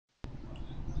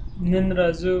نن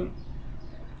راځو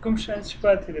کوم شیان چې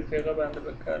پاتې دي په هغه باندې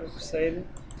به کار وکړو. صحیح ده.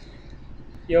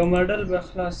 یو ماډل به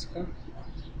خلاص کړه،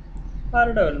 هر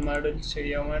ډول ماډل چې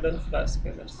یو ماډل خلاص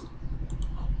کړه درسره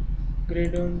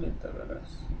ګریډون ته به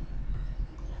راسو.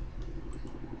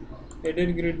 ایډیټ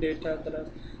ګریډ ډیټا ته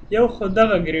راسو. یو خو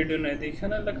دغه ګریډونه دي که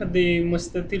نه، لکه د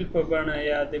مستطیل په بڼه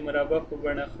یا د مربع په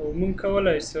بڼه، خو موږ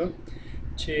کولی سو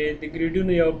چې د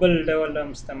ګریډونو یو بل ډول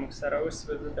هم شته موږ سره. اوس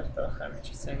به زه درته وښیم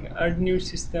چې څنګه اډ نیو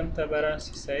سیستم ته به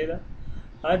راسي. صحیح ده.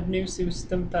 اډ نیو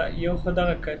سیستم ته یو خو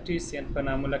دغه کارټیسین په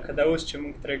نامه، لکه دا اوس چې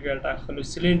موږ ترې ګټه اخلو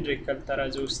سلینډریکل ته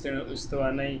راځو،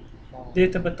 استوانۍ دې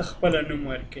ته به ته خپله نوم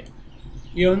ورکړې.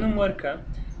 یو نوم ورکړه.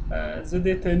 زه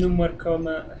دې ته نوم ورکوم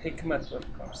حکمت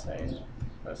ورکوم. صحیح ده.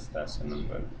 بس تاسو نوم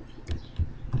ورکړئ.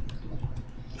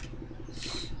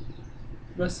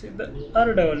 بس هر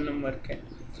ډول نوم ورکړئ.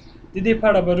 د دې په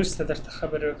اړه به وروسته درته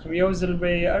خبرې وکړم. یو ځل به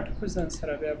یې اډ کړو ځان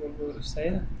سره، بیا به وګورو.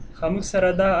 صحیح ده. ښه موږ سره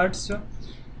دا اډ سو.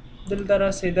 دلته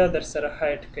راسئ، دا در سره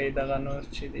هایډ کوي دغه نور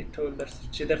چې دی ټول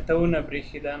چې درته ونه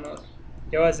برېښي دا نور،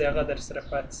 یوازې هغه در سره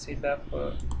پاتې سي. دا په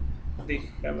دې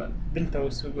ښه دلته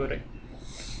اوس وګورئ.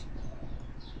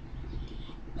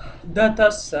 دا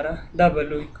تاسو سره دا به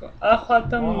لوی کړو. اخوا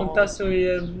ته تاسو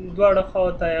دواړه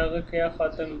خواو ته هغه کوئ، اخوا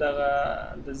ته هم دغه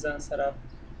د ځان سره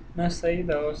نه. صحیح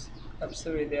ده. اوس اب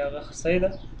سوی دی هغه صحیح ده.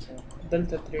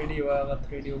 دلته 3D و هغه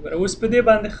 3D وګوره. اوس په دې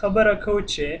باندې خبره کوو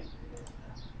چې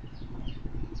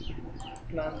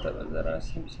پلان ته به زه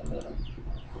راسم څلورم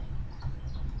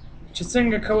چې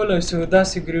څنګه کولی سو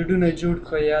داسې ګریډونه جوړ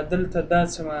کړو، یا دلته دا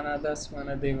څه معنا دا څه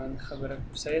معنا، دې باندې خبره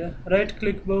کوو. صحیح ده. رایټ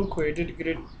کلیک به وکړو، ایډیټ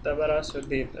ګریډ ته به راسو.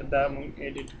 دې ته دا مونږ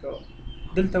ایډیټ کوو.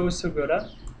 دلته اوس وګوره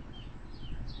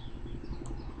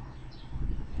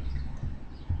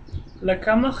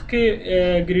لکه مخکې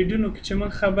ګریډونو کې چې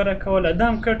موږ خبره کوله، دا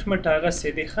هم کټ مټ هغسې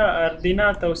دی. ښه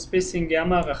اردینات او سپیسینګ یې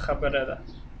هماغه خبره ده.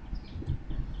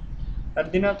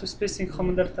 اردینات او سپیسینګ خو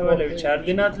مو درته ویلی وي چې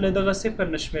اردینات له دغه صفر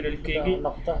نه شمېرل کېږي،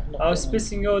 او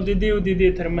سپیسینګ او د دې او د دې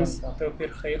ترمنځ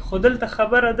توپیر ښیي. خو دلته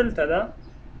خبره دلته ده.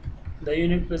 د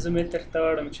یونټ به زه متر ته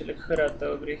واړم چې لږ ښه راته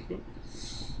وبرېښي.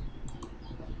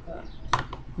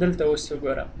 دلته اوس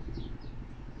وګوره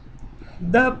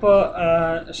دا په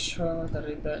شعاع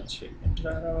درېده چې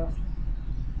ډرا راواخلم.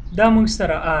 دا موږ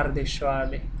سره آر دی، شعاع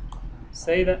دی.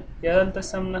 صحیح ده. یا دلته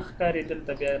سم نه ښکاري،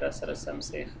 دلته بیا را سره سم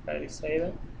صحیح ښکاري. صحیح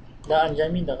ده. دا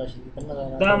انجامي دغه شی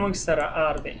دا موږ سره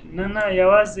آر دی. نه نه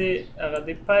یوازې هغه د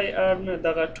پای آر نه،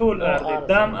 دغه ټول آر دی.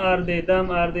 دام آر دی، دام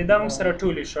آر دی، دا موږ سره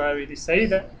ټولې شعاوې دي. صحیح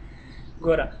ده.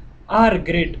 ګوره آر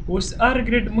ګریډ. اوس آر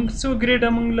ګریډ موږ څو ګریډه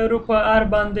موږ لرو په آر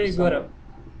باندې. ګوره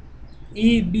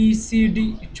ای بی سی ډي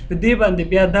په دې باندې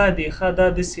بیا دا دی. ښه دا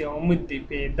داسې عمود دی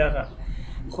په دغه.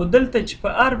 خو دلته چې په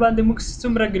آر باندې موږ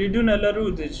څومره ګریډونه لرو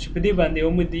چې په دې باندې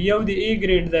عمود دی، یو د ای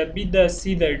ګریډ ده، بي ده،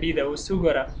 سی ده، ډي ده. اوس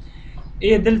وګوره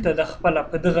ای دلته د خپله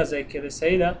په دغه ځای کې ده.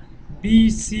 صحیح ده. بي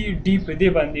سی ډي په دې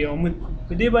باندې عمود،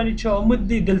 په دې باندې چې عمود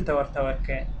دی دلته ورته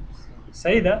ورکوي.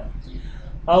 صحیح ده.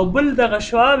 او بل دغه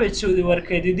شعاع چې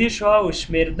ورکوي د دې شعاعو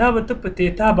شمېر، دا به ته په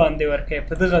تیتا باندې ورکوي،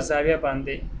 په دغه زاویه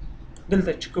باندې.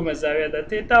 دلته چې کومه زاویه ده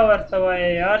تیتا ورته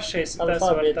وایي، هر شی چې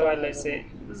تاسو ورته ویلی سئ.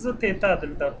 زه تیتا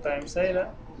دلته ورته وایم. صحیح ده.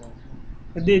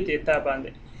 په دې تیتا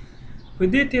باندې، په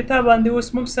دې تیتا باندې اوس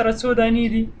موږ سره څو دانې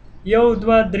دي؟ 1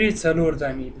 2 3 4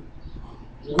 دانې دي.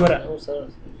 ګوره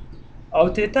او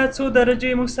تیتا څو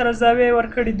درجې موږ سره زاویه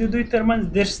ورکړې؟ د دوی ترمنځ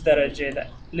 30 درجې ده.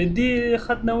 له دې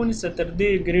خط نه ونیسه تر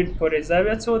دې ګریډ پورې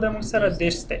زاویه څو ده موږ سره؟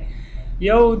 30 دی.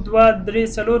 1 2 3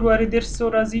 4 وارې 30 څو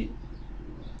راځي؟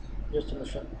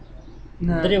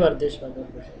 درې وارې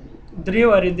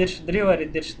 30 درې وارې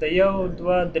 30 ده. 1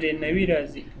 2 3 90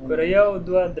 راځي. ګوره 1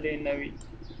 2 3 90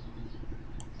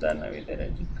 دا 90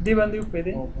 درجې. دې باندې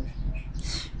وپوهېدې؟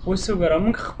 اوس وګوره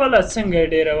موږ خپله څنګه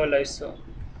ډېرولی سو.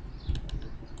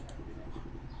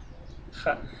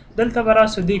 ښه دلته به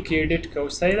راسو دې کې ایډیټ کوو.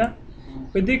 صحیح ده.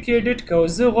 په دې کې ایډیټ کوو.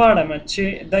 زه غواړم چې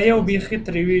دا یو بیخي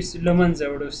ترې له منځه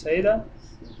وړو. صحیح ده.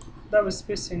 دا به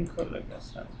سپیسینګ کړو لږ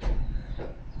اسان.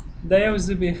 دا یو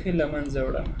زه بیخي له منځه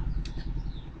وړم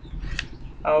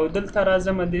او دلته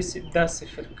راځم دا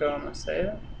صفر کوم. صحیح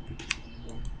ده.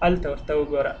 هلته ورته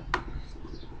وګوره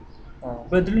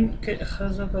بدلون ښه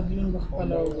زه بدلون به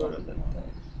خپله وګوره.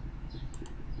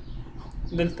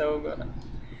 دلته وګوره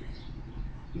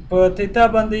په تیتا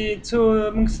باندې څو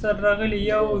موږ سره راغلي؟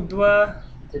 1 2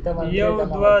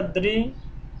 3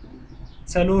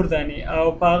 4 دانې، او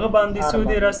په هغه باندې څو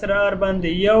دي را سره آر باندې؟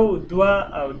 1 2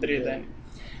 او 3 دانې.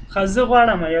 ښه زه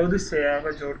غواړم یو داسې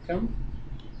هغه جوړ کړم.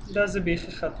 دا زه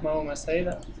بیخي ختموم. صحیح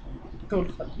ده. ټول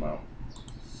ختموم.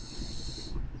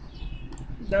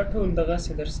 دا ټول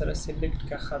دغسې در سره سلیکټ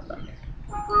که ختم یې.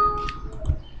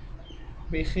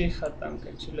 بیخي ختم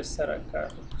کړه چې له سره کار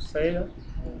وکړو. صحیح ده.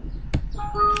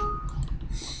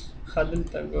 ښه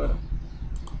دلته ګوره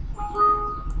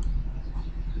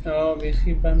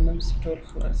بیخي بند همسې ټول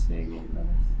خلاصېږي نه.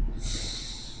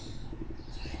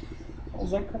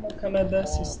 زه کله کله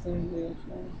داسې ستونزې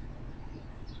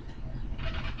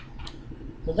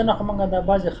دنه خو موږ دا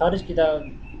بعضې خارج کې دا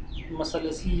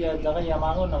مثلثي یا دغه یا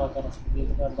ماغو نه به کار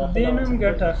اخیستل دې نه هم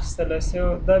ګټه اخیستلی سي.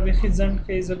 دا بیخي ځنډ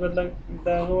کوي. زه به لږ د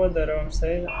هغه ودروم.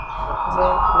 صحیح ده. زه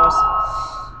خلاص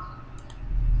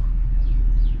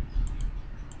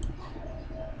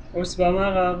اوس به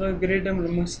هماغه هغه ګریډ هم له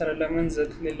موږ سره له منځه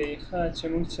تللی ښه چې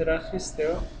موږ چې راخیستی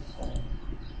و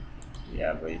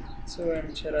یا به څه وایم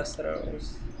چې راسره اوس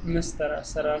نسته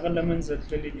راسره هغه له منځه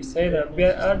تللي دي. صحیح ده.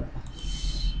 بیا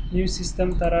نیو سیستم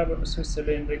ته رابه څو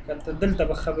سلنډرې کلته دلته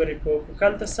به خبرې کوو. خو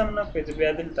کلته سم نه پوهېدو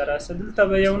بیا دلته راسه. دلته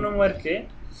به یو نوم ورکړې.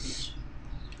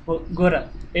 ګوره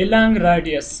الانګ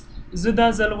راډیس زه دا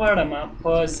ځل غواړم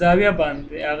په زاویه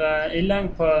باندې هغه الانګ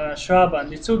په شعاع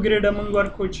باندې څو ګریډه موږ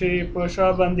ورکړو چې په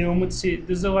شعاع باندې عمود سي.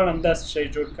 زه غواړم داسې شی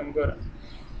جوړ کړم. ګوره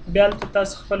بیا هلته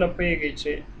تاسو خپله پوهېږئ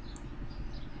چې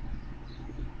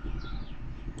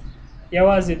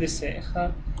یوازې داسې ښه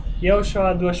یو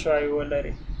شعاع دوه شعاعې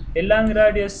ولري. الانګ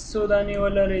راډیس څو دانې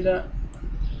ولري ده؟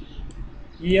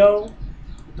 یو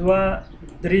دوه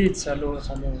درې څلور.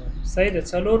 صحیح ده.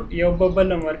 څلور یو به بل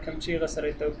هم ورکړم چې هغه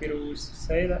سره توپیر ووسي.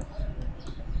 صحیح ده.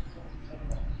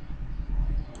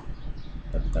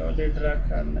 دلته ولې ډرا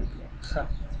کار نه کوي. ښه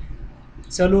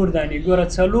څلور دانې ګوره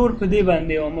څلور په دې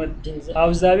باندې عمود او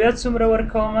زاویه څومره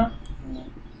ورکومه؟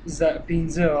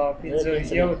 پنځه.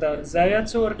 پنځه یو دا زاویه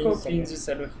څو ورکوو؟ پنځه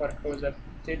څلوېښت ورکوو.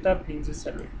 تیتا پنځه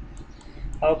څلوېښت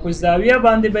او په زاویه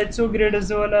باندې باید څو ګریډه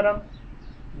زه ولرم؟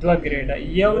 دوه ګریډه.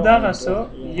 یو دغسو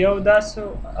یو داسو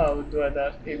او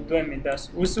دوه مې داسو.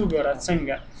 اوس وګوره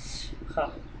څنګه. ښه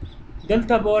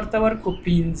دلته به ورته ورکړو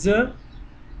پنځه.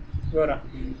 ګوره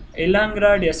الانګ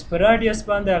راډیس په راډیس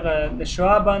باندې هغه د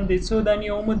شعاع باندې څو دانې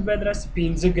عمود باید راسي؟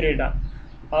 پنځه ګریډه.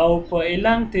 او په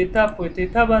الانګ تیتا په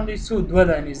تیتا باندې څو دوه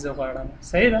دانې زه غواړم.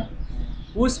 صحیح ده.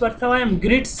 اوس ورته وایم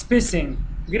ګریډ سپیسینګ.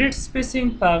 ګریډ سپیسینګ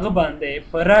په هغه باندې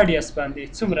په راډیس باندې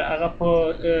څومره هغه په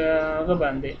هغه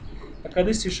باندې لکه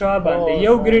داسې شعاع باندې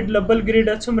یو ګریډ له بل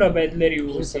ګریډه څومره باید لرې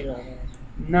واوسي؟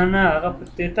 نه نه هغه په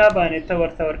تیتا باندې ته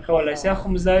ورته ورکولی سي. خو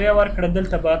زاویه ورکړه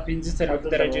دلته به 45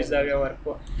 درجې زاویه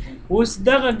ورکړو. اوس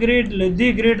دغه ګریډ له دې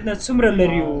ګریډ نه څومره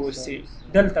لرې واوسي؟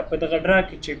 دلته په دغه ډرا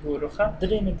کې چې ګورو ښه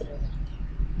 3 متره.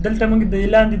 دلته موږ د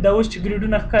لاندې دا اوس چې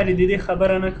ګریډونه ښکاري د دې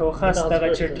خبره نه کوو. خاص دغه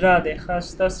چې ډرا دی خاص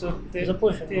تاسو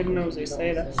تېر نه وځئ.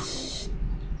 صحیح ده.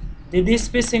 د دې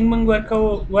سپیسینګ موږ ورکوو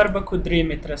ور به کړو 3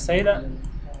 متره. صحیح ده.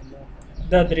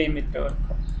 دا 3 متره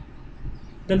ورکوو.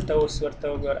 دلته اوس ورته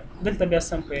وګوره دلته بیا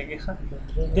سم پوهېږي ښه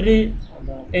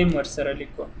 3 ایم ورسره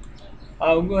لیکو.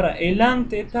 او ګوره الانګ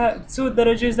تیتا څو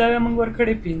درجې زاویه موږ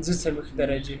ورکړې؟ 45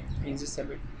 درجې.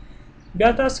 45 بیا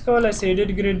تاسو کولی سئ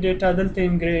ایډیټ ګریډ ډیټا دلته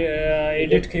هم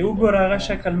ایډیټ کوئ. وګوره هغه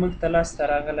شکل موږ ته لاسته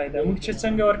راغلی ده. موږ چې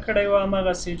څنګه ورکړی و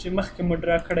هماغسې چې مخکې مو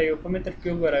ډرا کړی و. په متر کې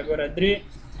وګوره 3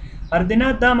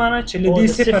 اردینات دا معنی چې له دې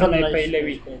صفر نه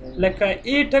پیلوي. لکه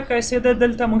ای ټکی سي ده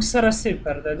دلته موږ سره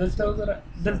صفر ده. دلته وګوره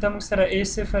دلته موږ سره ای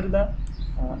صفر ده.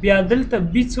 بیا دلته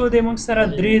بي څو دی موږ سره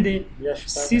 3 دی.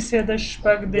 سی سي ده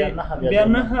 6 دی. بیا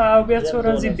 9 او بیا څو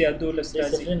راځي؟ بیا 12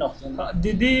 راځي. د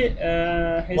دې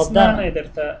حسنا نه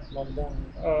درته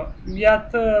یا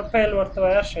ته پیل ورته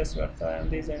وایه هر شی ورته وایم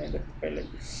دې ځای نه درته پیلوي.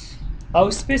 او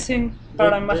سپیسینګ په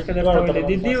اړه مخکې درته ویلې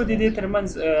د دې او د دې ترمنځ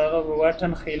هغه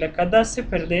واټن ښیي. لکه دا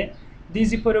صفر دی دې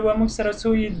ځای پورې به موږ سره څو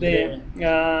وي د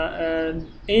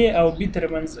ا او بي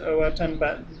ترمنځ واټن به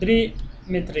 3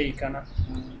 متره یي که نه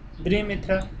 3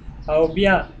 متره. او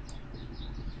بیا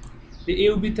د ا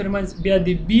او بي ترمنځ بیا د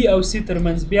بي او سي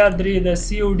ترمنځ بیا 3 ده.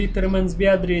 سي او ډي ترمنځ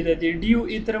بیا 3 ده. د ډي او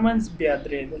ای ترمنځ بیا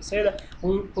 3 ده. صحیح ده.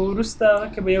 په وروسته هغه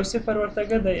کې به یو صفر ورته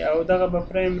ګدی او دغه به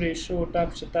پرایمري شو ټاپ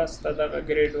چې تاسو ته دغه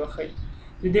ګریډ وښیي.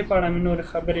 د دې په اړه مې نورې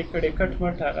خبرې کړې کټ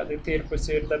مټ هغه د تیر په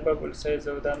څیر د ببل سایز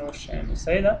او دا نور شیانې.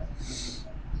 صحیح ده.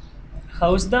 ښه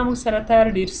اوس دا موږ سره تیار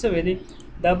ډېر سوی دی.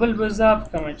 دا بل به زه اف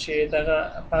کړمه چې دغه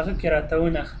په هغه کې راته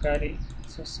ونه ښکاري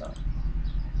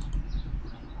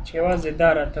چې یوازې دا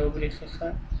راته وبرېښي. ښه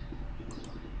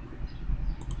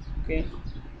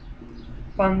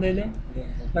پاندې دی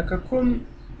لکه کوم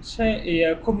شی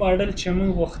یا کوم ماډل چې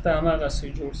موږ غوښته هماغسې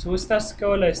جوړ سو. اوس تاسو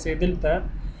کولی سئ دلته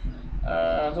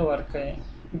هغه ورکوئ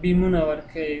بیمونه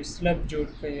ورکوئ سلب جوړ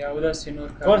کړئ او داسې نور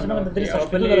کارونه او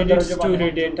بل ایډیټ سټوري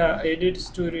ډیټا ایډیټ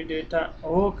سټوري ډیټا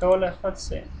هو کولی خط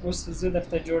سئ. اوس زه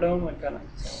درته جوړوم که نه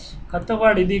که ته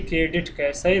غواړې دې کې ایډیټ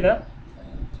کړې. صحیح ده.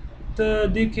 ته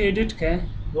دې کې ایډیټ کړې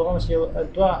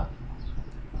دوه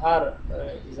ار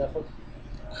اضافه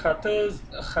خاطر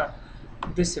ښه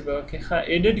داسې به وکړې ښه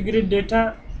ایډیټ ګریډ ډیټا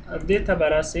دې ته به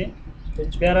راسې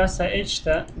بیا راسه ایچ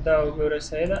ته دا وګوره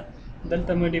سیده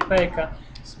دلته موډیفای که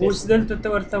اوس دلته ته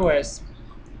ورته وایست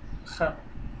ښه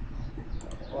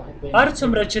هر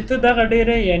څومره چې ته دغه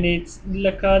ډېره یعنې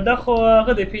لکه دا خو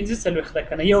هغه د 45 ده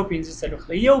که نه یو 45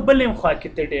 ده یو بل هم خوا کې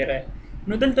ته ډېره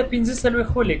نو دلته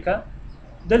 45 ولیکه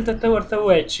دلته ته ورته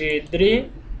ووایه چې 3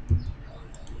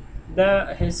 دا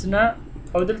حسنه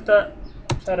او دلته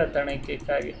سره تڼۍ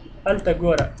کېکاږي هلته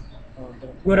ګوره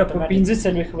په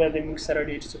 45 باندې موږ سره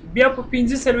ډېر شو بیا په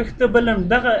 45 ته بل هم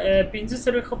دغه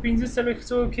 45 خو 45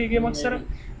 څو کېږي موږ سره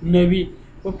 90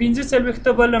 په 45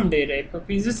 ته بل هم ډېری په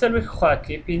 45 خوا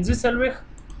کې 45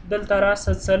 دلته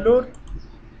راسه څلور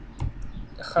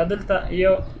ښه دلته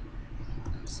یو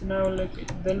حسنه ولکې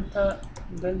دلته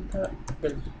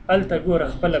هلته ګوره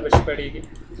خپله بشپړېږي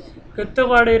که ته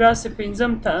غواړې راسې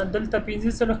پنځم ته دلته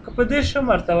 45 که په 30 هم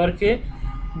ورته ورکې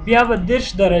بیا به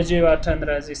 30 درجې واټن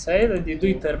راځي صحیح ده د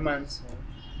دوی ترمنځ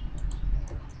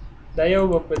دا یو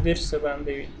به په 30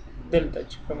 باندې وي دلته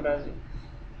چې کوم راځي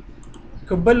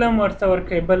که بل هم ورته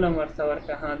ورکوې بل هم ورته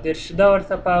ورکه ها 30 دا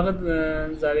ورته په هغه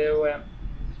زاویه ووایم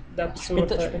دا په څه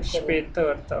ورته شپېته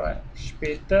ورته وایم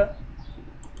شپېته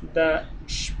دا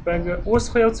شپږ اوس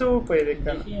خو یو څه وپوهېدې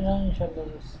که نه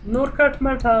نور کټ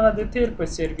مټ هغه د تیر په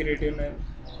څېر ګریډونه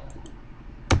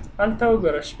هلته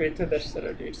وګوره شپېته در سره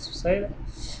ډېر شو صحیح ده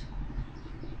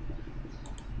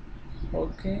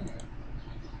اوکې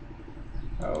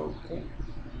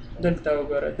دلته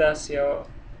وګوره داسې یو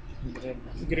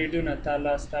ګریډونه تا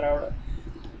لاسته راوړه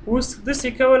اوس داسې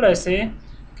کولی سې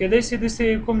کیدای شي داسې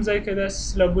کوم ځای کې داسې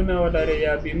سلبونه ولرې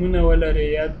یا بیمونه ولرې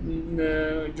یا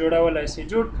جوړولی سې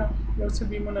جوړ کړه یو څه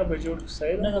بیمونه به جوړ کړو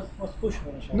صحیح ده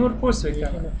نور پوه شوې که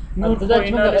نه نور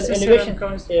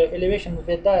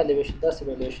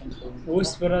خو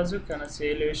اوس به راځو که نه چې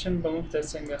الیویشن به موږ ته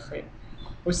څنګه ښیي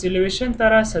اوس الیویشن ته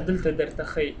راسه دلته درته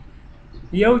ښیي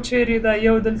یو چیرې ده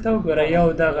یو دلته وګوره یو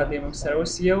دغه دی موږ سره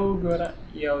اوس یو وګوره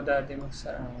یو دا دی موږ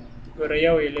سره ګوره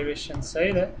یو الیویشن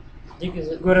صحیح ده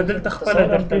ګوره دلته خپله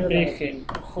درته پرېښې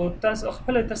خو تاسو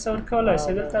خپله تصور کولی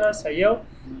شئ دلته راسه یو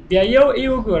بیا یو ای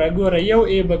وګوره ګوره یو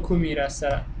ای به کومې را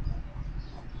سره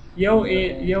یو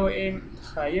ای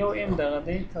ښه یو ایم دغه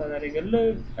دی ته ودرېږه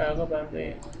لږ هغه باندې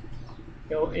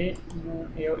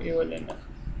یو ای ولې نه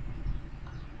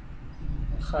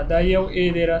ښه دا یو ای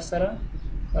دی را سره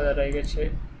ودرېږه چې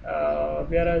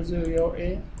بیا راځو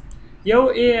یو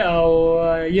ای او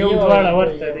یو دواړه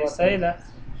ورته دي صحیح ده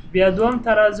بیا دوم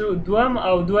ته راځو دوم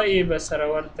او دوه ای به سره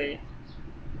ورته وي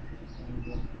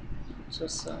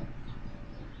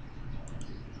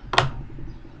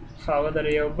ښه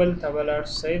ودرې یو بل ته به لاړ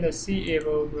شو صحیح ده سی ای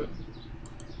به وګورو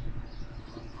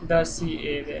دا سی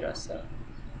ای دی را سره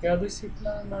یا داسې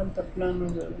پلان هلته پلان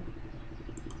وګورو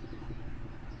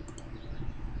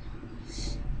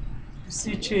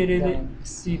سی چیرې دی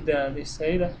سی دا دی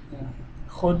صحیح ده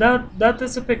خو دا ته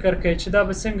څه فکر کوي چې دا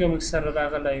به څنګه موږ سره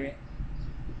راغلی وي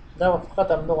دا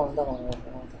فقط همدغه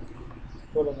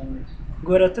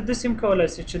ګوره ته داسې هم کولی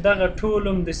شې چې دغه ټول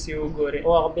هم داسې وګورې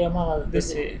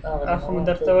داسې خو مو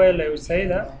درته ویلی و صحیح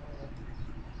ده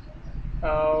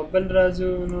او بل راځو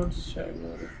نور شی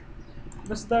ګورو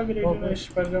بس دا ګریډونه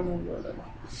شپږم وګوره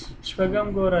شپږم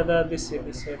ګوره دا داسې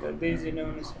ده دې ځینې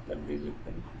ونیسه تر دې ځای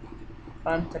پورې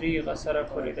ان طریقه سره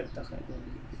پورې درته ښیي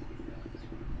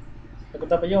لکه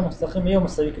دا په یو مستقیم یو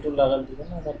مستوي کې ټول راغلي دي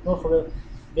نه دا نور خو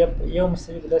بیا یو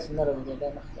مستوي کې داسې نه راځي دا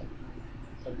مخکې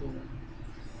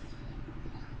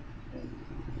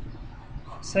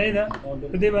صحیح ده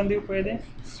په دې باندې وپوهېدې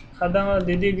ښه دا د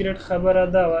دې ګریډ خبره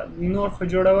دا وه نور خو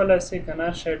جوړولی سې که نه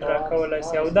هر شی ډرا کولی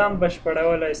سې او دا هم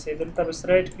بشپړولی سې دلته بس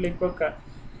رایټ کلیک وکړه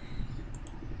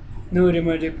نورې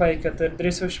موډیفای که تر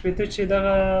 380 چې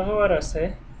دغه هغه ورسئ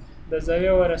د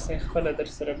زاویه ورسئ خپله در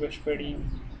سره بشپړېږي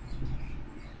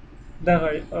دغه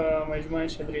مجموعه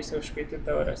چې 380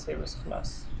 ته ورسئ بس خلاص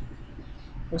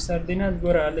اوس اردینات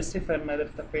ګوره له صفر نه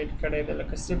درته پیل کړی ده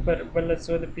لکه صفر بله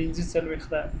څو د 45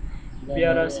 ده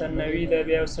بیا راسه 90 ده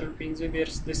بیا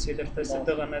 145 داسې درته څه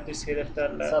دغه نه داسې درته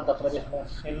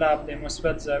خلاف دی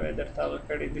مثبت زاویه درته هغه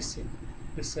کړې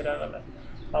داسې راغله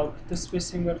او که ته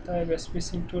سپیسینګ ورته وایې بیا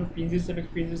سپیسینګ ټول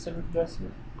 45 داسې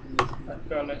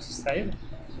ورکولی شي صحیح ده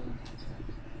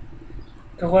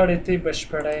که غواړې ته یې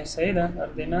بشپړه یې صحیح ده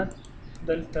اردینات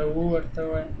دلته ورته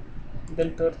وایه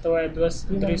دلته ورته وایه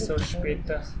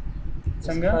 380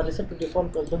 څنګه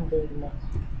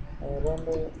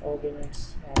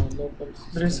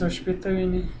 380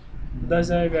 ویني دا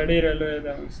ځای بیا ډېره لویه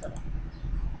ده موږ سره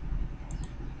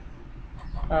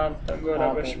هلته ګوره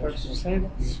بشپړ شو صحیح ده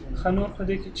ښه نور خو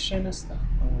دې کې څه شی نشته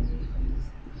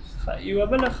یوه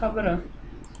بله خبره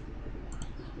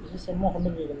لسه مو هم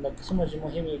بيقول لك اسمه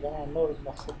مهم يا نور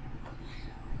المقصود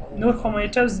نور خو مې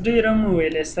ټپس ډېر هم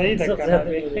وویلې صحیح ده که نه زیات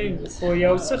بیخي خو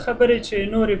یو څه خبرې چې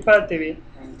نورې پاتې وي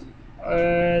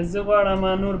زه غواړم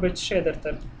نور به څه شی درته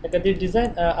لکه د ډیزاین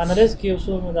انالیز کې یو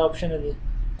څو د اپشن دي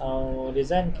او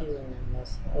ډیزاین کې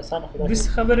آسان خدا شي داسې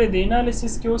خبرې د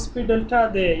انالیسیس کې اوس پی ډلټا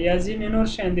دی یا ځینې نور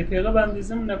شیان دي په هغه باندې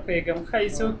زه هم نه پوهېږم ښایي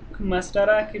څوک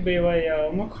ماسټرا کې به یې وایي او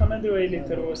موږ خو نه دي ویلي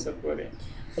تر اوسه پورې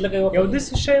لکه یو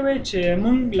داسې شی وی چې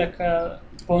موږ لکه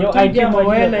یو پوهنتون کې idea مو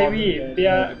موجوده ویلی په وي موږ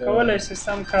بیا موجوده. کولی شي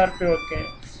سم کار پرې وکړي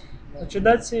چې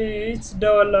داسې هېڅ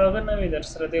ډول هغه نه وي در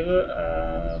سره د هغه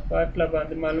په هکله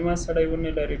باندې معلومات سړی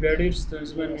ونه لري بیا ډېر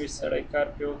ستونزمن وي سړی کار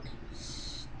پرې وکړي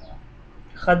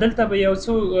ښه دلته به یو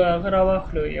څو هغه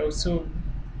راواخلو یو څو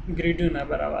ګریډونه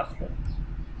به راواخلو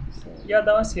یا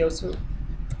داسې یو څو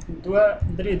دوه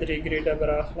درې ګریډه به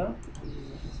راواخلم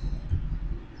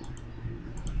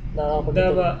دا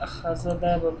به ښځه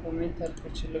دا به په متر کې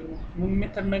چې لږ موږ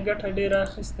متر نه ګټه ډېره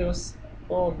اخیستې اوس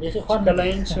او بیخي چې خوند کله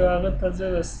انچ و هغه ته زه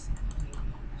بس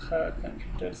ښه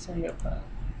کمپیوټر څنګه په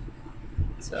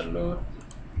څلور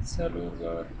به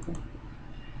ورکړو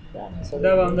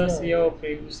دا به همداسې یو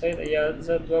پرېږدو صحیح ده یا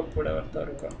زه دوه پوړه ورته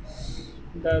ورکړم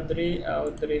دا درې او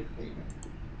درې پرېږدم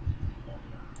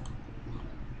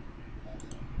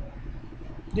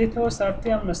دې ته اوس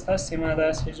اړتیا هم نشته هسې ما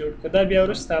داسې جوړ کړه دا بیا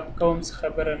وروسته اپ کوم څه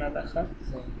خبره نه ده ښه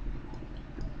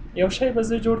یو شی به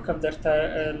زه جوړ کړم درته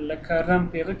لکه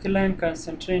رمپ هغه کې لاین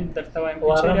کانسنټریټ درته وایم که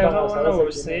چېرې هغه ونه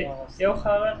اوسې یو خو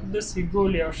هغه داسې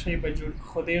ګول یو شی به جوړ کړو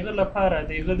خو د هغه لپاره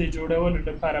د هغه د جوړولو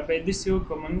لپاره باید داسې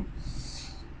وکړو موږ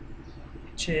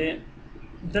چې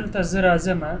دلته زه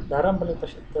راځم د رمپ په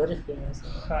تعریف کې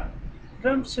ښه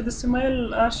رمپ چې د سمایل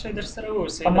هر شی در سره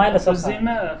واوسي مایله خو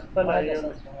زینه خپله یو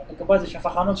لکه بعضې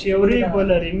شفاخانو چې یو ریګ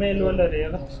ولري میل ولري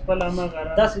هغه خپله هماغه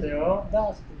رمپ دی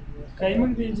که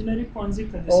موږ د انجینري پوهنځي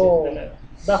ته داسې تللی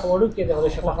دا خو وړوکی دی خو د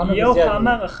شفاخانو یو خو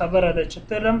هماغه خبره ده چې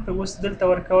ته رمپ اوس دلته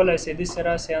ورکولی سې داسې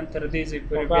راسې ان تر دې ځای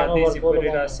پورې بیا دې ځای پورې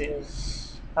راسې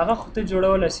هغه خو ته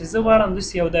جوړولی سې زه غواړم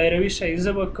داسې یو دایروي شی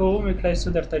زه به که ومې کړی سو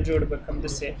درته جوړ به کړم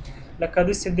داسې لکه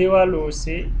داسې دیوال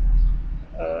واوسي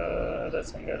دا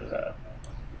څنګه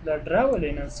دا ډرا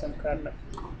ولې نن سم کار نه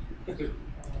کوي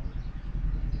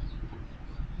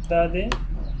دا دی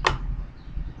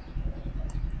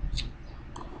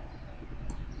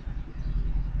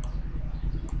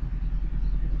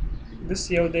داسې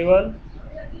یو دیوال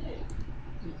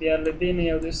بیا له دې نه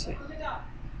یو داسې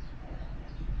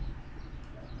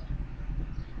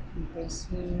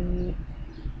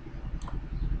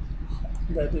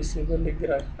دا داسې به لږ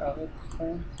هغه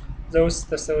زه اوس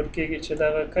تصور کېږي چې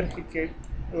دغه کرښې کې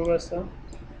وباسم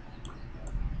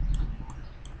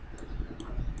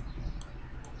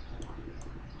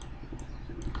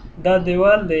دا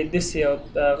دیوال دی داسې یو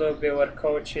هغه به یې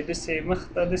ورکوه چې داسې مخ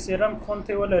ته داسې رنګ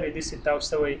غوندې ولري داسې تاو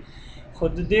سوی خو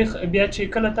د دې بیا چې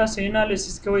کله تاسو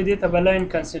انالیسیس کوئ دې ته به لاین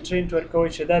کنسنټریټ ورکوئ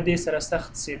چې دا دې سره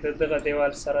سخت سي د دغه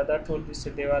دیوال سره دا ټول داسې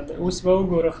دیوال دی اوس به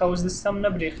وګورو ښه اوس داسې سم نه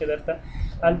برېښي درته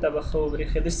هلته به ښه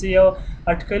وبرېښي داسې یو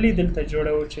اټکلي دلته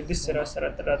جوړوو چې داسې راسره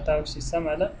راتاو سي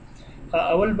سمه ده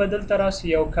اول به دلته راسي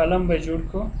یو کالم به جوړ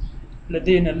کړو له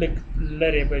دې نه لږ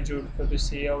لرې به جوړ کړو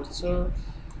داسې یو څه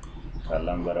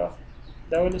کالم به راخلو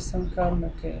دا ولې سم کار نه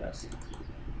کوي راسه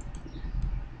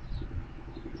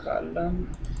کالم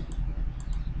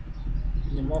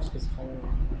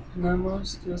نه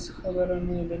ماوس کې اوس خبره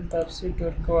نه وي دلته افسیټ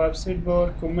ورکوو افسیټ به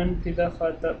ورکړو منفي دا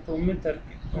خواته په متر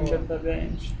کې دلته بیا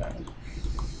انچ ته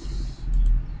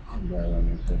دا به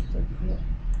متر ته کړو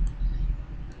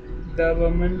دا به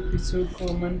منفي څو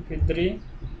کړو منفي 3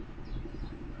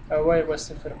 او وای به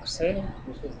صفر پسې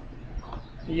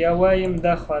یا وایم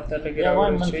دا خواته لږ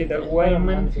راوړو چې دا وای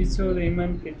منفي څو دی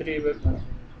منفي 3 به کړو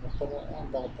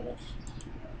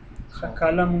ښه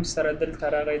کالم موږ سره دلته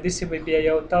راغی داسې به بیا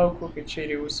یو تاو کړو که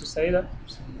چیرې اوسو صحیح ده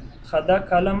ښه دا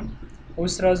کالم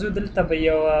اوس راځو دلته به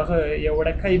یو هغه یو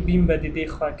وړکی بیم به د دې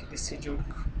خوا کې داسې جوړ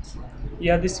کړو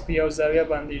یا داسې په یو زاویه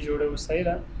باندې جوړوو صحیح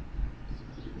ده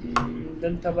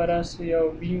دلته به راسو یو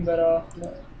بیم به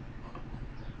راواخلو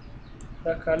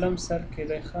دا کالم سر کې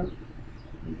دی ښه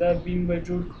دا بیم به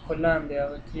جوړ کړو خو لاندې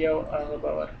هغه کې یو هغه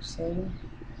به ورکړو صحیح ده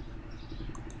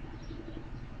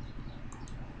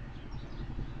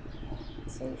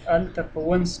هلته په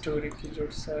 1 سټوري کې جوړ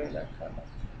شوی دا کالم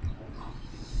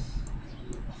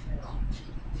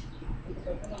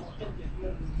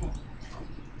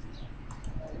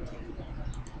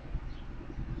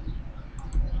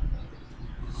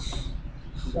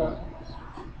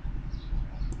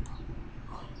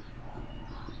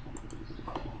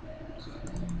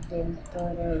دلته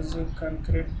راځو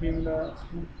کانکریټ بیم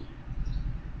راواخلو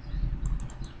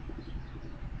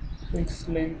فکس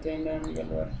لینث اینډ انګل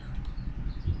ورکړو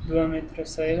 2 متره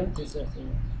صحیح ده. دې سره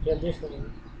بیا دې شو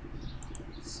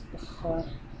ښه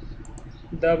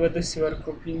دا به داسې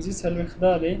ورکړو 45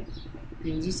 دا دی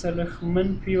 45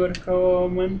 منفي ورکوه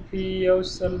منفي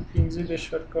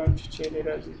 115 ورکوم چې چیرې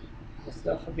راځي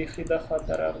دا خو بیخي دا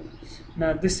خواته راغله نه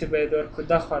داسې باید ورکړو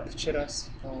دا خواته چې راسي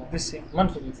داسې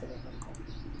منفي 15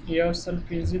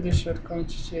 115 ورکوم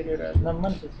چې چیرې راځي نه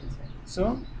منفي 15 څو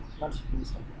منفي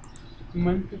 15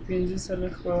 منفي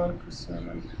 15 به ورکړو څو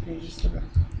منفي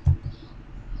 15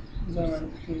 دا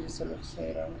منفي 15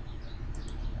 صحیح راغله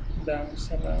دا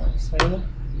مثلا صحیح ده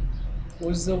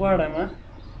اوس زه غواړم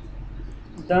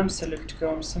دام سلیکټ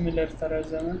کوم سیمیلر ته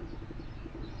راځم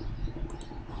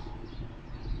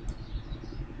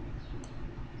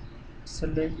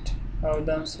سلیکټ او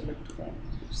دام سلیکټ کوم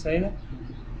صحیح ده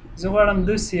زه غواړم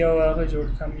داسې یو هغه جوړ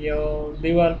کړم یو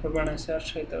دیوال په بڼه چې هر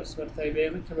شی ته اوس ورته وایي بیا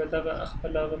هغې ته به دغه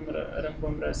خپل هغه رنګ به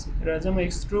هم راسي راځم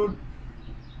ایکسټروډ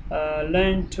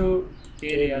لاین ټو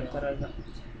ایریا ته راځم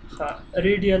ښه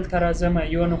ریډیل ته راځم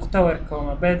یوه نقطه ورکوم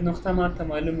باید نقطه ماته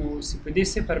معلومه واوسي په دې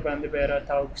صفر باندې به یې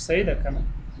راتاو کړي صحیح ده که نه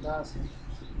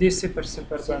دې صفر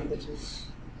باندې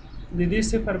د دې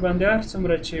صفر باندې هر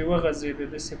څومره چې وغځېده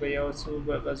داسې به یو څه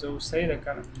وغځوو صحیح ده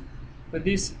که نه په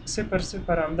دې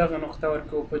صفر همدغه نقطه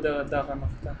ورکوو په دغه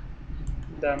نقطه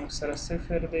دا موږ سره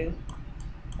صفر دی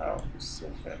او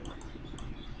صفر دی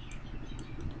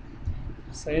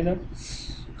صحیح ده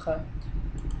ښه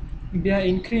بیا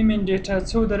انکریمنت ډیټا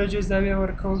څو درجې زاویه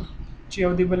ورکوو چې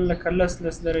یو د بل لکه لس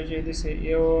درجې داسې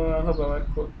یو هغه به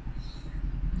ورکوو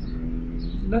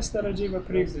 10 درجې به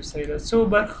پرېږدو صحیح ده څو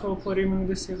برخو پورې موږ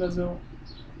داسې غځوو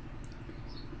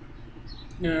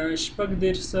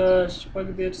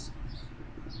 10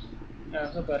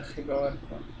 هغه برخې به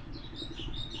ورکړو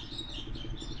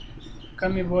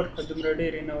کمې به ورکړو دومره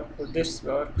ډېرې نه ورکړو 10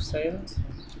 به ورکړو صحیح ده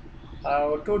او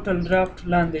ټوټل ډرافټ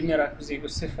لاندې نه راکوزېږو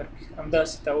صفر کې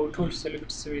همداسې ته او ټول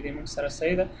سلیکټ شوي دي موږ سره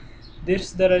صحیح ده 10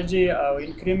 درجې او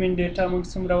انکریمنت ډیټا موږ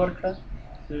څومره ورکړه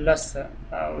 10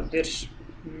 او 10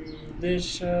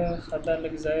 ښه دا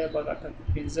لږ ځایه به غټه کړو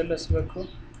 15 به کړو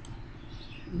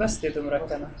بس دی دومره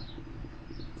که نه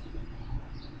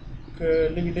که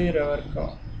لږ ډېره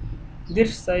ورکوم 10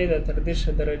 صحیح ده تر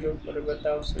 10 درجو پورې به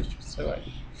تاو شو چې څه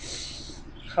وایي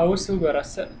ښه اوس وګوره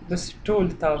داسې ټول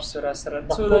تاو شو را سره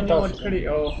څو دانې مو ورکړي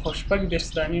او خو 10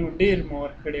 دانې مو ډېر مو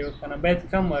ورکړي وو که نه باید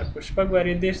کم ورکړو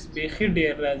 10 بیخي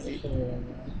ډېر راځي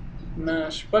نه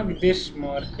 10 مو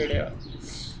ورکړي وو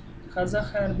ښه زه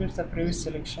خیر بېرته پریوي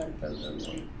سلیکشن ته ځم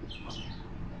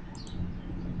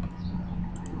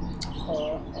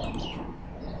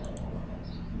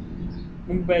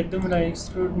موږ باید دومره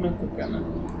ایکسټروډ نه کړو که نه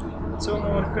څو مو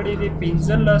ورکړي دي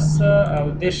 15 او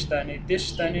 10 دانې 10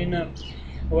 دانې نه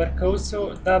ورکوو څو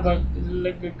دا به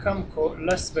لږ کم کړو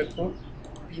 10 به کړو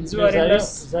 15 وارې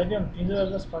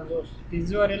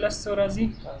 10 څو راځي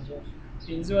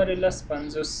 15 وارې 10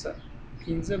 50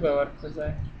 15 به ورکړو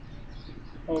ځای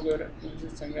وګوره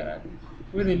 15 څنګه راغلی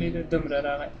ولې لیده دومره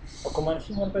راغی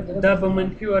دا به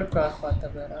منفي ورکړو هاخوا ته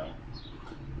به راغی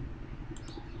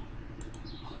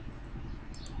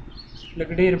لږ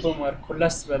ډېر به مو ورکړو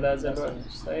 10 به دا ځل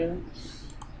ورکړو صحیح ده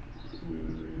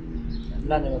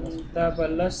دا به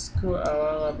 10 کړو او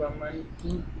هغه به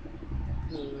منفي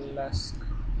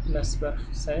 10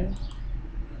 برخې صحیح ده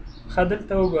ښه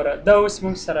دلته وګوره دا اوس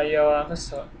موږ سره یو هغه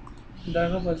سوه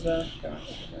دغه به زه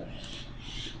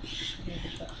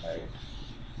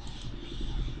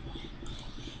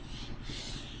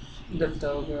دلته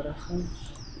وګوره ښه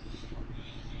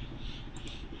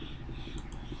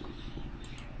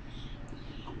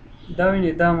دا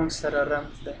وینې دا موږ سره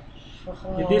رمز دی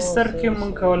د دې سر کې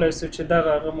موږ کولی شو چې دغه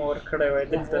هغه مو ورکړی وای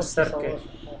دلته سر کې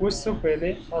اوس څه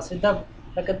پوهېدې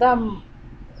لکه دا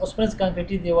اوسپنیز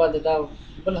کانکریټي دیوال دی دا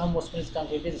بل هم اوسپنیز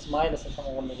کانکریټي دی اسماعیل سره کومه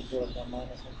غونډه جوړه کړه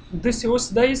داسې اوس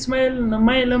دا اسماعیل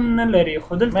مایل هم نه لري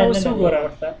خو دلته اوس وګوره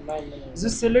ورته زه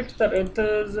سلیکټ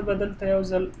زه به دلته یو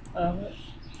ځل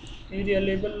ایریا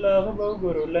لیبل هغه به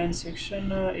وګورو لاین سیکشن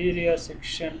ایریا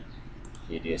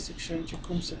سیکشن چې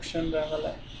کوم سیکشن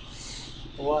راغلی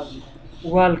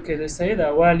وال کې دی صحیح ده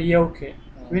وال یو کې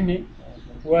وینې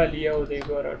وال یو دی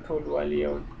ګوره ټول وال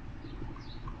یو دی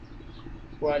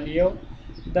وال یو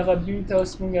دغه بیم ته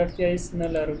اوس موږ اړتیا هېڅ نه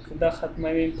لرو که دا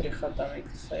ختموي پرې ختموي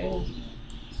صحیح ده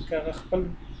که هغه خپل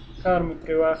کار مو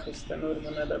پرې واخیسته نور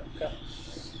مو نه ده پکار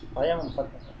پایم هم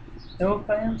ختمه یو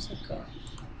پایم څه کوه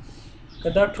که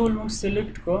دا ټول موږ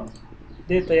سلیکټ کړو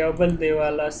دې ته یو بل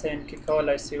دیوال اساین کې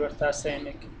کولی شي ورته اساین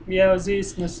یې کړي بیا زه هېڅ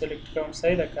نه سلیکټ کوم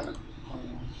صحیح ده که نه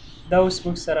دا اوس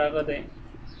موږ سره هغه دی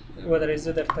ودرې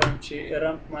زه درته وایم چې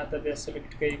رمپ ماته بیا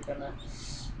سلیکټ کوي که نه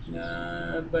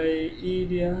by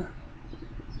area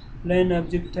لاین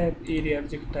ابجیکټ ټایپ ایریا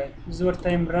ابجیکټ ټایپ زه ورته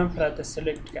یم رمپ راته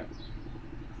سلیکټ کړه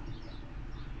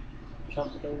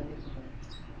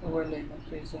ولې نه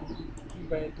پېژنم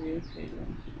باید ویې پېژنم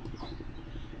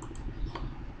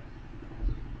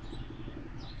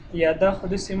یا دا خو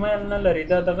داسې مایل نه لري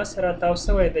دا دغسې راتاو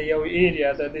سوی د یو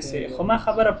ایریا ده داسې خو ما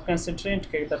خبره په کنسنټرېټ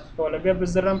کې درته کوله بیا به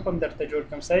زه رمپ هم درته جوړ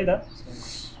کړم صحیح ده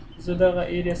زه دغه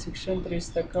ایریا سیکشن ترې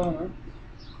ایسته کوم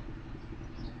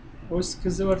اوس که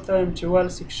زه ورته وایم چې وال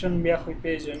سیکشن بیا خو یې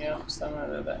پېژني خو سمه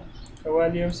ده ده که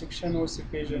وال یو سیکشن اوس یې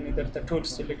پېژني درته ټول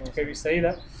سلیکټ کوي صحیح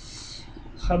ده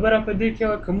خبره په دې کې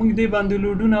وه که موږ دې باندې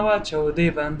لوډونه واچوو دې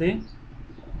باندې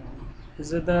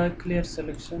زه دا کلیر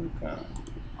سلیکشن کوم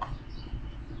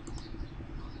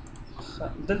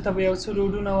دلته به یو څه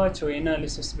لوډونه واچوو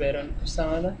انالیسس به یې رن کړو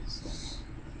سمه ده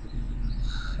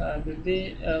د دې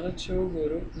هغه چې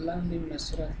وګورو لاندې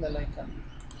مسره تللی که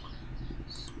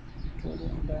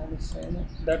نه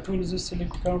دا ټول زه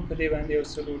سلیکټ کوم په دې باندې یو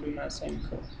څه لوډونه اساین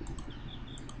کوم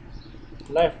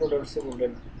لایف لوډ ورسې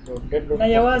نه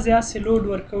یوازې هسې لوډ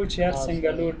ورکوو چې هر څنګه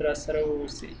لوډ را سره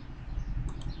واوسي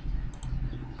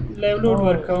یو لوډ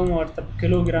ورکوم ورته په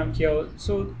کیلوګرام کې یو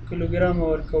څو کیلوګرامه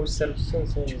ورکوو سل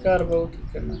چې کار به وکړي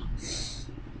که نه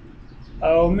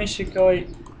او میش یې کوئ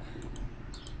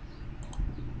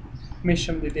میش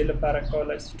هم د دې لپاره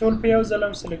کولی شي ټول په یو ځل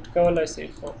هم سلیکټ کولی شئ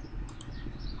خو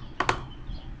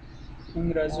موږ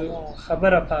راځو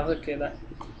خبره په هغه کې ده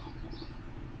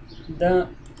دا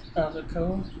هغه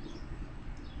کوو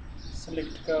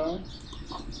سلیکټ کوم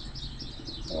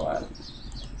وال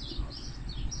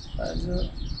راځو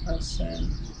اساین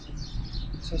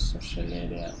څه سوشل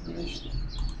ایریا میش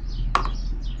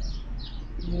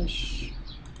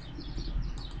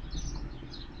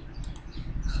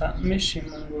میش یې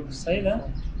موږ وکړو صحیح ده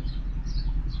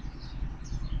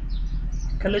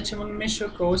کله چې موږ میش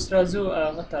وکړو اوس راځو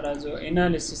هغه ته راځو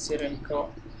انالیسس یې رن کوو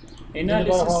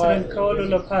انالیسس رن کولو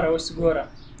لپاره اوس ګوره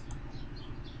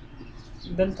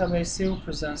دلته به یې سیو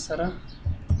کړو ځان سره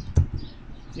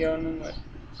یو نوم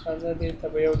ښځه دې ته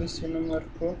به یو داسې نوم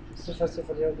ورکړو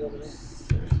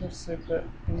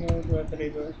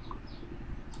 00123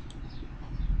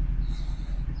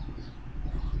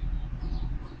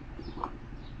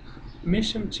 میش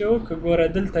هم چې وکړو ګوره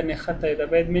دلته نښتی ده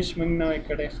باید میش موږ نوی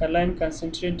کړی ښه لاین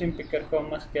کنسنټرېټ هم فکر کوم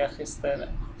مخکې اخیستی ده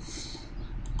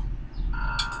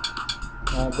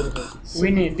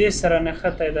وینې دې سره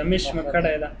نښتی ده میش مو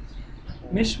کړی ده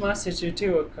میش مو هسې چیټي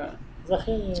وکړه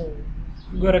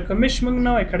ګوره که میش موږ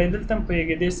نوی کړی دلته هم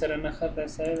پوهېږې دې سره نښتی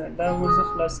صحیح ده دا اوس زه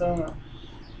خلاصوم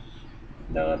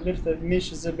دغه بېرته میش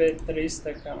زه باید ترې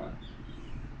ایسته کړم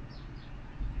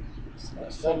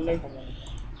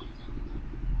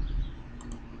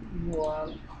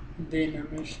وال دې نه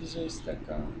میش زه ایسته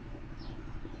کوم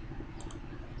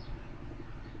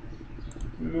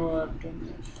نو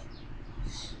اټومیش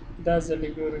دا ځلې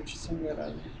ګورو چې څنګه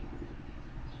راځي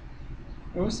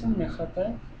اوس هم نښتی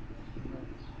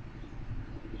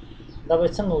دا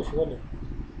باید څنګه وشي ولې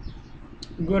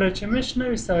ګوره چې میش نه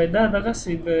وي سوی دا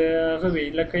دغسې د هغه وي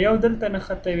لکه یو دلته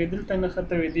نښتی وي دلته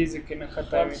نښتی وي دې ځای کې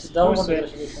نښتی وي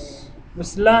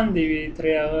اوس لاندې وي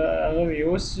ترې هغه وي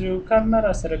اوس یو کار نه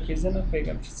را سره کوي زه نه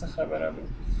پوهېږم چې څه خبره به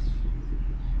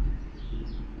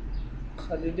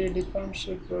ښه د دې ډیفام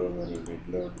شیپ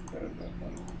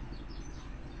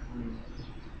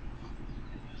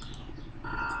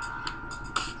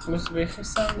اوس بیخي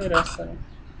سم دی را سره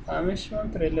همیش هم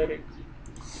ترې لرې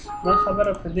ما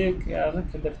خبره په دې کې هغه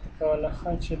کې درته کوله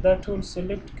ښه چې دا ټول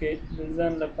سلیکټ کړې د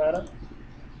ځان لپاره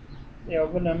یو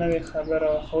بله نوې خبره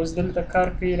وه خو اوس دلته کار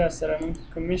کوي را سره موږ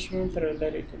که میش مو ترې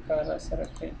لرې که کار را سره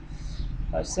کوي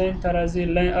اساین ته راځي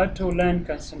اټو لاین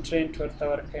کنسنټرېټ ورته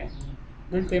ورکوي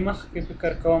دلته یې مخکې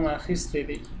فکر کوم اخیستی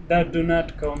دي دا ډو ناټ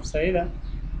کوم صحیح ده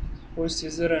اوس یې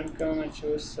زه رن کوم چې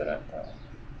اوس څه راته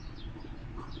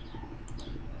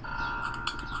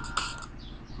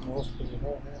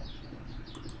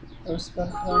اوس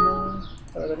فرق رانه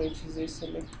راغلی چې زه یې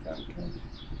سلیکټ کړم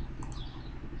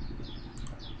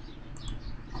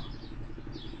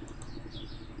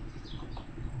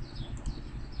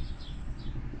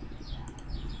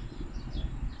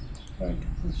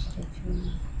ټول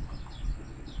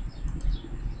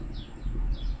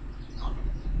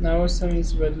نه اوس هم هېڅ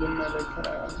بدلون نه دی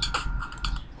راغلی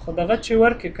خو دغه چې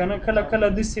ورکړې که نه کله کله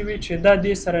داسې وي چې دا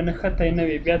دې سره نښتی نه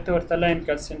وي بیا ته ورته لاین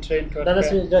کنسنټرېټ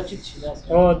ورکوې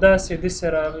او داسې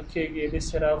راغه کېږي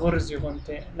داسې راغورځي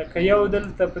غوندې لکه یو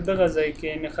دلته په دغه ځای کې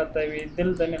نښتی وي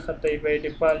دلته نښتی بای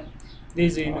ډیفالټ دې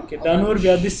ځایونو کې دا نور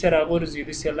بیا داسې راغورځي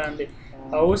داسې لاندې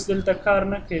او اوس دلته کار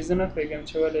نه کوي زه نه پوهېږم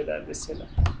چې ولې دا داسې ده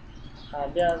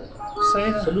بیا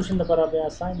صحیح ده سولوشن لپاره بیا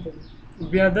اساین ته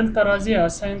بیا دلته راځي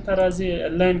اساین ته راځي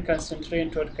لاین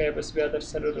کنسنټریټ ورکوي بس بیا در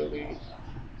سره روغېږي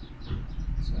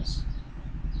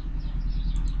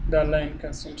دا لاین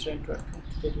کنسنټریټ ورکوي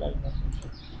ټیک لاین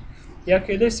کنسنټریټ یا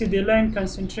کېدای شي د لاین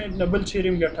کنسنټریټ نه بل چیرې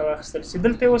هم ګټه واخیستل شي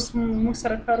دلته اوس موږ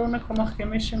سره کار ونه کړو مخکې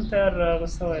میشن تیار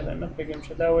راغستی ده نه پوهېږم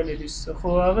چې دا ولې داسې خو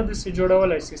هغه داسې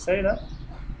جوړولی شي صحیح ده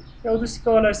یو داسې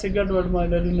کولی شي ګډوډ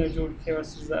ماډلونه جوړ کړي او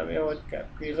زاویه ورکړي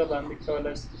په هغه باندې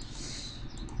کولی شي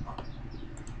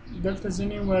دلته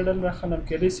ځینې ماډل راخلم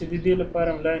کېدای شي د دې لپاره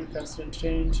هم لاین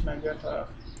کنسنټریټ نه ګټه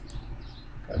واخلي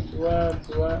که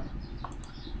دوه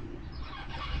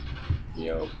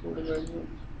یو پوړ به جوړ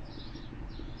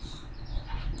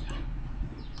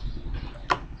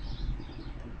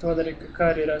تو درې که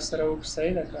کار یې را سره وکړي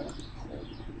صحیح ده که نه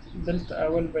دلته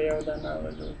اول به یو دانه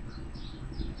هغه جوړ کړو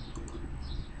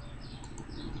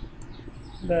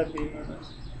دا بیمونه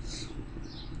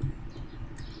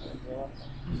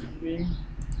بیم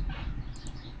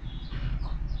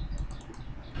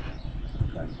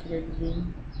کانکریټ بیم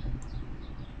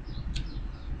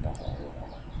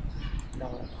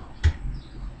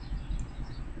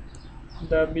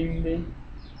دا بیم دی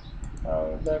او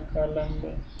دا کالم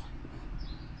دی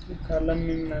د کالم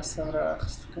میم ناسم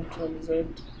رااخیست کنټرول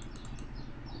زید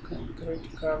کانکریټ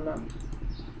کالم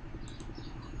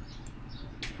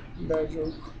دا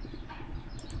جوړ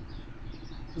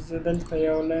زه دلته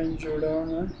یو لاین جوړوم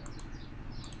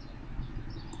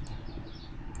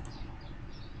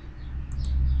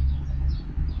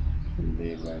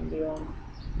دې باندې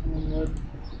محمد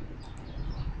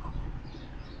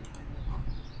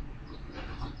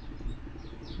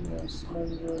یو سلب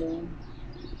جوړوم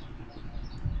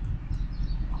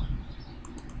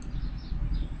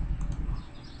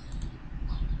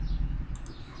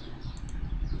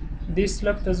دې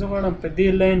سلب ته زه غواړم په دې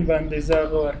لاین باندې زه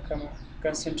هغه ورکړم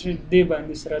کنسنټریټ دې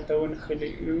باندې سره راته ونښلي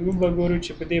وبه ګورو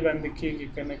چې په دې باندې کېږي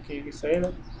که نه کېږي صحیح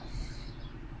ده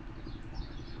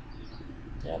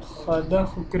دا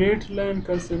خو create line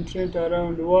concentrate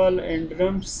around wall and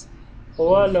ramps په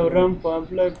وال او رمپ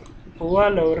په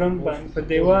وال او رمپ باندې په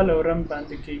دیوال او رمپ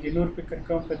باندې کېږي نور فکر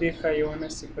کوم په دې ښایي ونه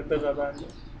شي په دغه باندې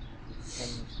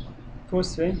پوه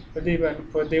شوې په دې باندې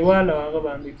په دیوال او هغه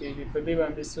باندې کېږي په دې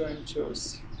باندې څه وایم چې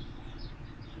اوسي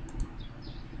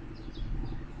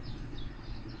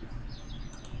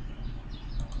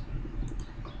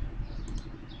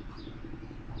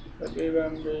په دې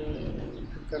باندې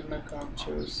فکر نه کوم چې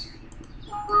اوسي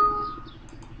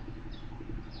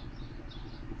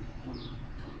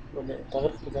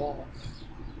تغیر خو راغی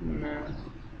نه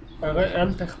هغه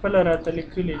هلته خپله راته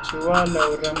لیکلي چې وال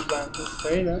او رمپ باندې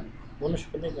صحیح ده ونه شو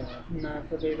په دې کې نه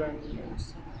په دې باندې نه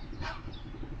اوسي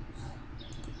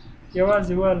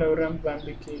یوازې وال او رمپ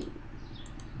باندې کېږي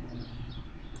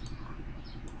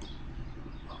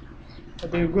په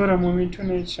دې ګوره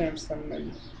مومنټونه هېڅ شی هم سم نه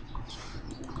دي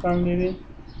پام دې دی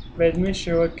باید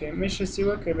میشې وکړي میشې چې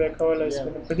وکړي بیا کولی شي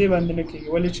په دې باندې نه کېږي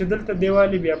ولې چې دلته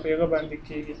دیوال بیا په هغه باندې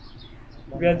کېږي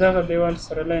بیا دغه دیوال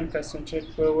سره لاین کنسنټریټ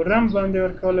په رمپ باندې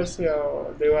ورکولی شي او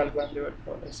دیوال باندې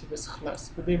ورکولی شي بس خلاص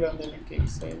په دې باندې نه کېږي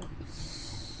صحیح ده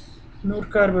نور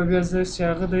کار به بیا زه چې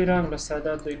هغه دی راغله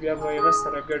ساده دی بیا به هغه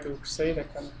سره ګډ وکړو صحیح ده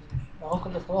که نه هغه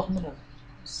کله څه وخت نه راځي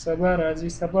سبا راځي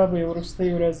سبا به یې وروستۍ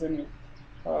ورځ وي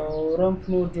او رمپ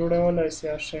نور جوړولی شي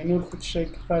هر شی نور خو شی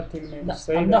پاتې نه وي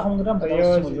صحیح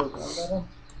ده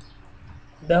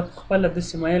دا په خپله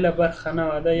داسې مایله برخه نه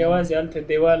وه دا یوازې هلته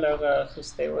دیوال هغه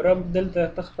اخیستی و رمپ دلته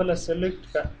ته خپله سلیکټ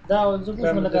کړه دا زه پوه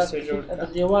شوم لکه د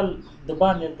دیوال د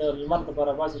باندې د لمر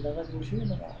دپاره بعضې دغه جوړ شوي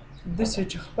نه داسې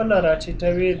چې خپله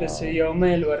راټیټوي داسې یو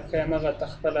میل ورکوي همغه ته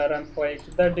خپله رمپ وایي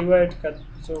دا ډیوایډ کړه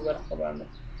څو برخه باندې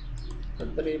په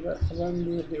درې برخه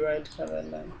باندې ډیوایډ کړه دا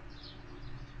لاین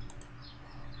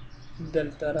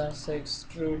دلته راسه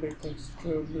اکسټروډ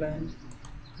لاین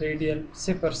ریډیل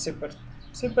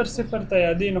صفر ته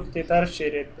یادې نقطې ته هر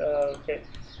چیرې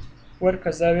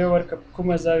ورکه زاویه ورکه په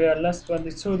کومه زاویه لس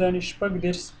باندې څو دانې شپږ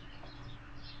دېرش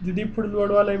د دې پوړ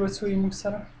لوړوالی به څو وي موږ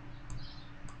سره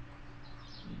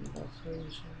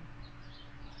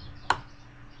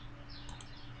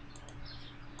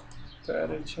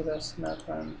چې داسې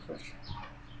ناکام کړ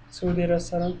څو دې را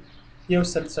سره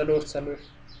 144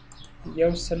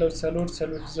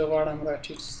 144 زه غواړم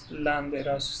راټیټ لاندې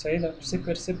راسو صحیح ده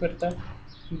صفر ته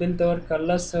دلته ورکړه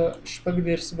لس شپږ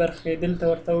دېرش برخې دلته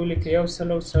ورته ولیکه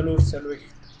 144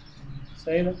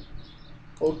 صحیح ده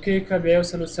اوکې که بیا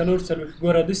 144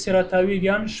 ګوره داسې راتاویږي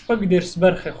ان شپږ دېرش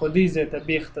برخې خو دې ځای ته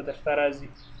بیخته درته راځي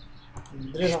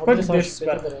شپږ دېرش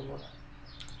برخې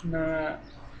نه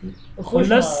خو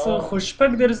لس خو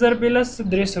شپږ دېرش ضرب لس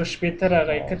 360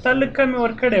 راغی که تا لږ کمې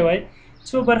ورکړی وای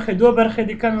څو برخې دوه برخې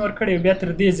دې کمې ورکړې بیا تر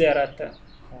دې ځایه راته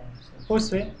پوه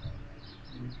شوې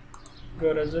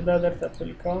ګوره زه دا درته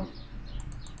فل کوم.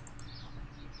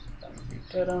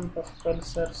 کمپیوټر هم په خپل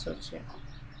سر سوچي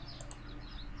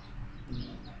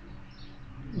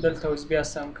دلته اوس بیا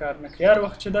سم کار نه کوي. هر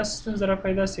وخت چې دا ستونزه را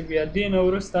پیدا سي بیا دې نه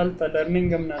وروسته هلته لرنینګ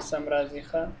هم ناسم راځي.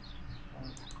 ښه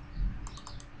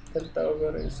دلته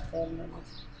وګوره هېڅ خیال نه لري.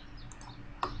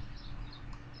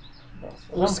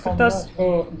 اوس که تاسو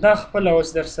دا خپله اوس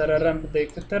در سره رمپ دی،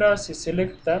 که ته راسې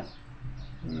سلیکټ ته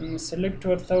سلیکټ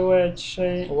ورته ووایه چې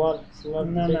شی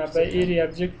نه نه به ایریا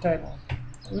ابجکټ ټایپ.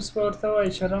 اوس به ورته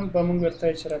وایي چې رمپ به مونږ ورته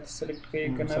وایي چې راته سلیکټ کوي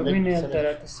که نه وینې هلته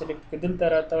راته سلیکټ کړي. دلته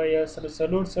راته وایي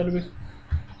 144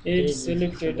 ایج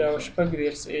سلیکټډ او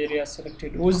 36 ایریا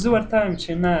سلیکټډ. اوس زه ورته وایم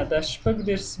چې نه دا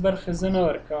 36 برخې زه نه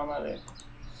ورکوم دی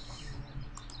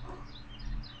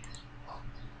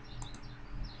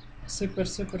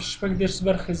 0.0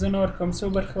 برخې زه نه ورکوم. څو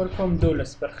برخې ورکوم؟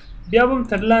 12 برخې. بیا به هم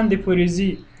تر لاندې پورې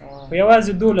ځي خو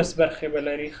یوازې 12 برخې به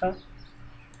لري. ښه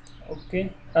اوکې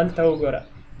هلته وګوره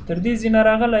تر دې ځای نه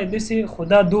راغلی داسې خو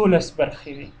دا 12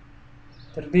 برخې وي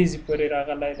تر دې ځای پورې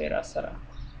راغلی دی را سره.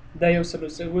 دا یو سل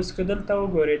اوس که دلته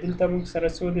وګورئ دلته موږ سره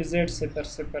څو دی زیډ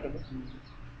 00 دی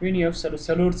ویني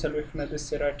 144 نه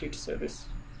داسې راټیټ څه داسې.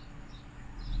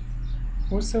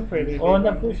 اوس څه پوهېدی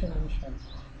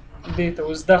دې ته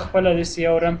اوس دا خپله داسې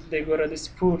یو رمپ دی ګوره داسې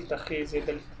پورته خیژي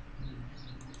دلته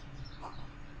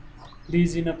دې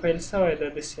ځای نه پیل شوی ده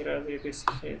داسې راځي داسې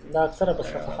خیژي. دا اکثره په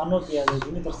شفاخانو کې یا د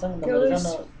ځینې تر څنګ د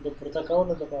مریضانو د پورته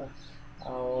کولو لپاره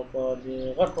او په دې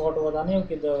غټو غټو ودانیو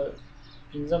کې د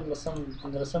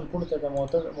 15 پوړ ته د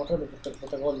موټر د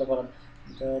پورته کولو لپاره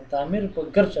د تعمیر په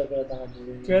ګرد چاپېره دغه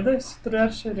جوړېږي. کېدای شي ترې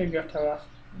هر شی یې ګټه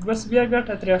واخلي بس بیا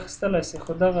ګټه ترې اخیستلی شي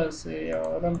خو دغسې یو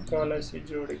رمپ کولی شي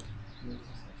جوړ کړي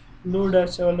لوډ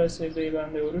اچولی شي دوی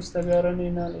باندې وروسته بیا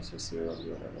رنینالی شي سیول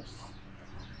جوړولی شي.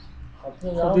 خو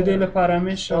د دې لپاره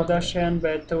مش او دا شیان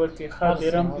باید ته وکړې. ښه د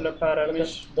رمپ لپاره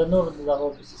مش د نور دغو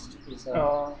په سیسټم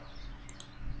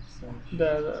دا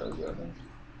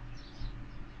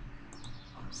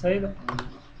صحیح ده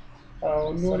او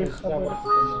نورې خبرې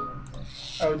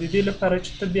او د دې لپاره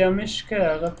چې ته بیا مش کوې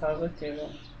هغه په هغه کې ده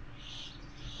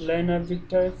لاین ابجکټ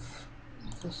ټایپ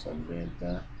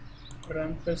دا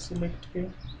رمپ ته سلیکټ کړي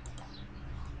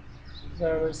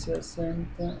دا وایسي اساین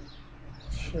ته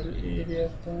شل ایریا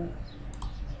ته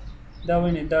دا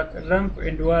ونې دا رمپ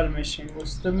انډوال میشینګ.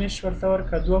 اوس ته میش ورته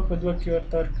ورکړه 2 په 2 کې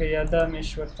ورته ورکړه یا دا میش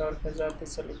ورته ورکړه ذاته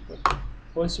سلیکټ کړه.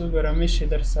 اوس وګوره میش یې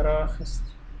در سره واخیست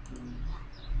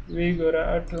وی ګوره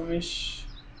اټو میش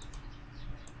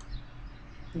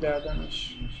دا د میش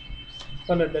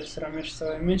خپله در سره میش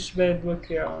شوی میش باید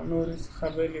وکړي او نورې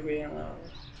خبرې به یې مه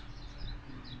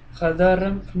ښه دا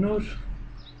رمپ نور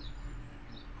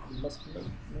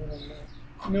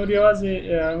یوازې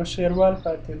شیروال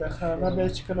پاتې ده. ښه هغه بیا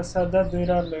چې کله ساده دوی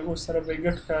راغلی ورسره به یې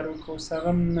ګډ کار وکړو اوس هغه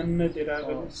هم نه دی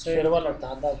راغلی. شیروال او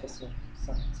تعداد په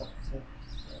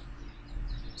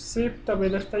سیب ته به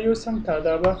درته یو سم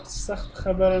تعدابه سخت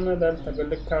خبره نه ده هلته به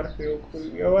لږ کار پرې وکړو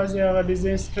یوازې هغه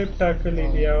ډیزاین سټریپ ټاکلی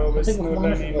دی او بس نور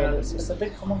نه انالیسس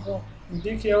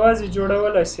دې کې یوازې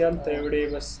جوړولی سي هلته یې وړې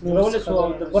بس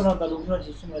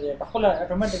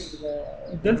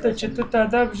دلته چې ته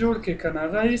تعداب جوړ کړې که نه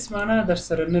هغه هېڅ معنا در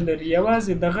سره نه لري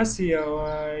یوازې دغسې یو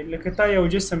لکه تا یو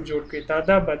جسم جوړ کړې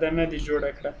تعداب بدنه دې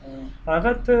جوړه کړه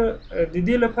هغه ته د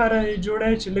دې لپاره یې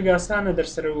جوړی چې لږ اسانه در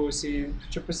سره واوسي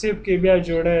چې په سیب کې بیا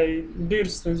جوړی ډېر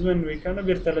ستونزمن وي که نه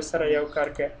بېرته له سره یو کار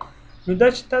کوي. نو دا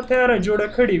چې تا تیاره جوړه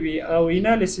کړې وي او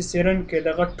انالیسس یې رن کړې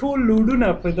دغه ټول لوډونه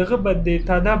په دغه د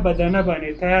تعداب بدنه باندې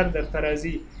تیار درته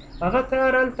راځي هغه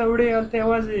تیار هلته وړې هلته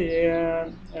یوازې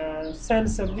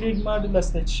ساینس اپګریډ ماډلس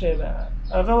ته څه شی ده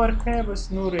هغه ورکوې بس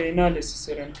نور انالیسس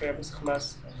یې رن کوې بس خلاص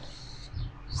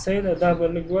صحیح ده. دا به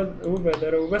لږ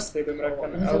وبدره وبس دی دومره که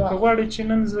نه او که غواړې چې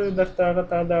نن زه درته هغه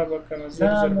تعداب وکړم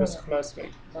زر زر بس خلاص کړئ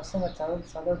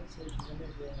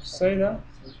صحیح ده.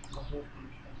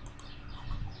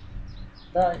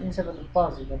 Da inseră de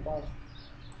bază,